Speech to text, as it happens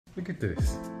Look at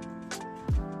this.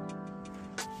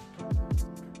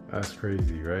 That's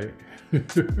crazy, right?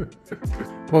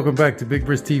 Welcome back to Big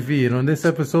Bris TV, and on this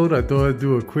episode I thought I'd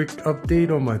do a quick update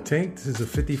on my tank. This is a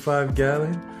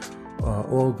 55-gallon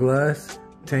all glass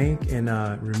tank, and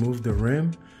I removed the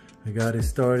rim. I got it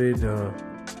started, I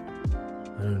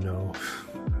don't know,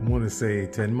 I want to say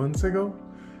 10 months ago,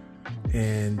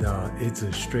 and it's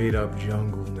a straight up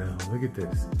jungle now. Look at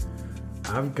this.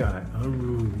 I've got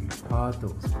unruly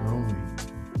pothos growing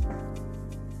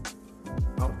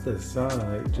out the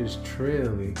side, just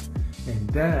trailing, and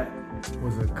that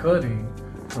was a cutting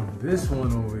from this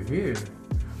one over here,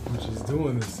 which is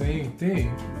doing the same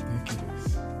thing.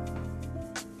 Ridiculous.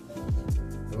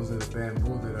 Those are the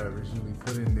bamboo that I originally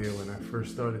put in there when I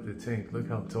first started the tank. Look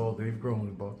how tall they've grown,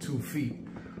 about 2 feet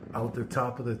out the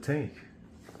top of the tank.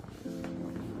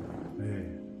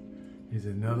 Man, here's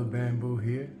another bamboo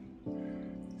here.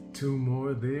 2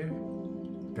 more there.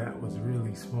 That was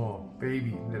really small,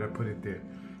 baby, that I put it there.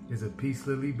 There's a peace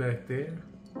lily back there.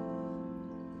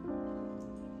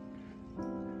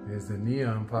 There's the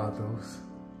neon pothos.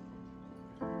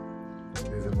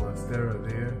 There's a Monstera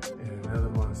there, and another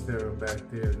Monstera back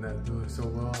there not doing so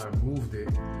well. I moved it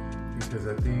because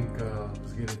I think I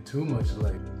was getting too much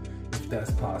light, if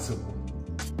that's possible.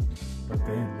 But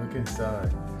then look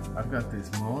inside. I've got this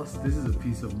moss. This is a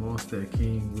piece of moss that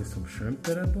came with some shrimp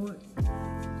that I bought.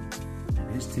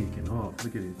 And it's taking off.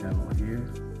 Look at it down here.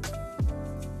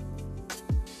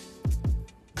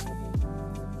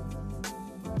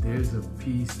 There's a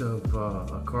piece of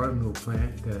a cardinal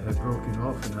plant that had broken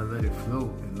off, and I let it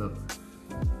float. And look,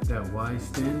 that wide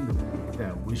stem,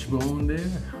 that wishbone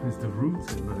there is the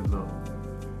roots, and look,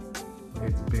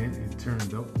 it's bent and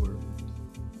turned upward.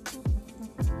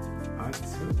 I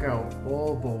took out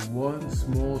all but one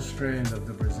small strand of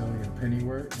the Brazilian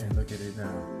Pennywort, and look at it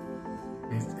now.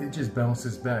 It just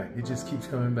bounces back. It just keeps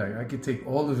coming back. I could take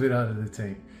all of it out of the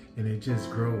tank, and it just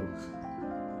grows.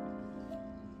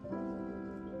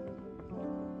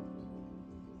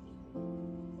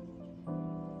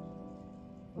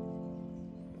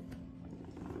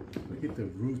 Look at the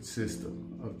root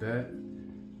system of that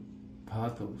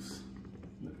pothos.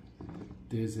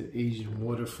 There's an Asian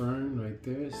water fern right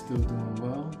there, still doing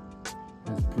well.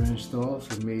 It's branched off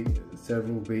and made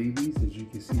several babies. As you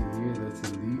can see here, that's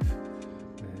a leaf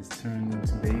that has turned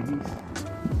into babies.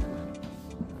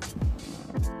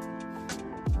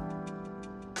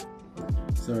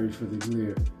 Sorry for the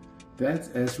glare. That's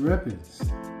S. Repens.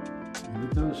 And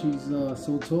look how she's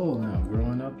so tall now,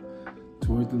 growing up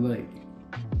toward the light.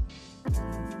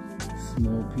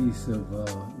 Small piece of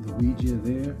Ludwigia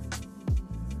there.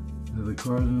 The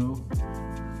Cardinal.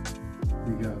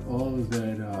 We got all of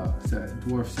that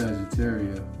Dwarf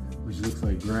Sagittaria, which looks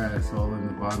like grass, all in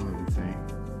the bottom of the tank.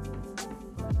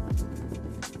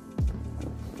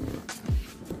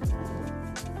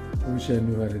 I wish I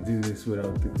knew how to do this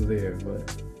without the glare,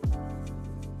 but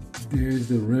there's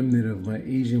the remnant of my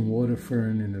Asian water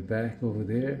fern in the back over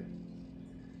there.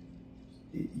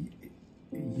 It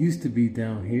used to be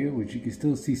down here, which you can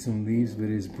still see some leaves, but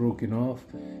it's broken off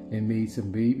and made some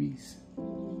babies.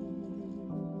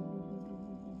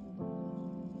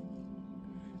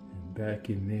 And back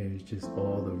in there is just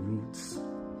all the roots.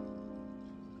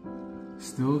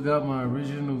 Still got my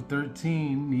original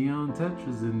 13 neon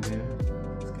tetras in there.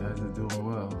 These guys are doing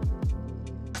well.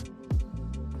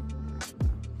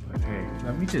 But hey,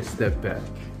 let me just step back.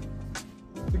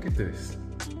 Look at this.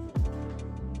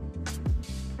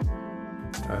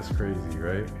 That's crazy,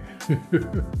 right?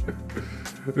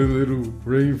 A little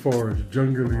rainforest,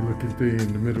 jungly looking thing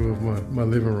in the middle of my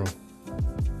living room.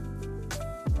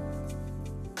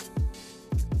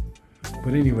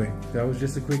 But anyway, that was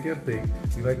just a quick update.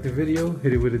 If you liked the video,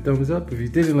 hit it with a thumbs up. If you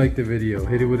didn't like the video,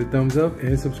 hit it with a thumbs up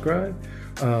and subscribe.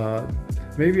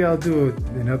 Maybe I'll do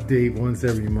an update once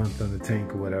every month on the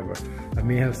tank or whatever. I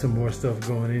may have some more stuff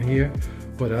going in here,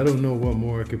 but I don't know what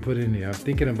more I could put in there. I'm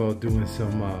thinking about doing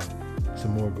some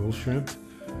more ghost shrimp.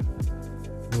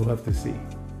 We'll have to see.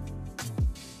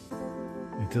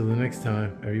 Until the next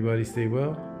time, everybody stay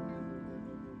well,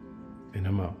 and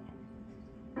I'm out.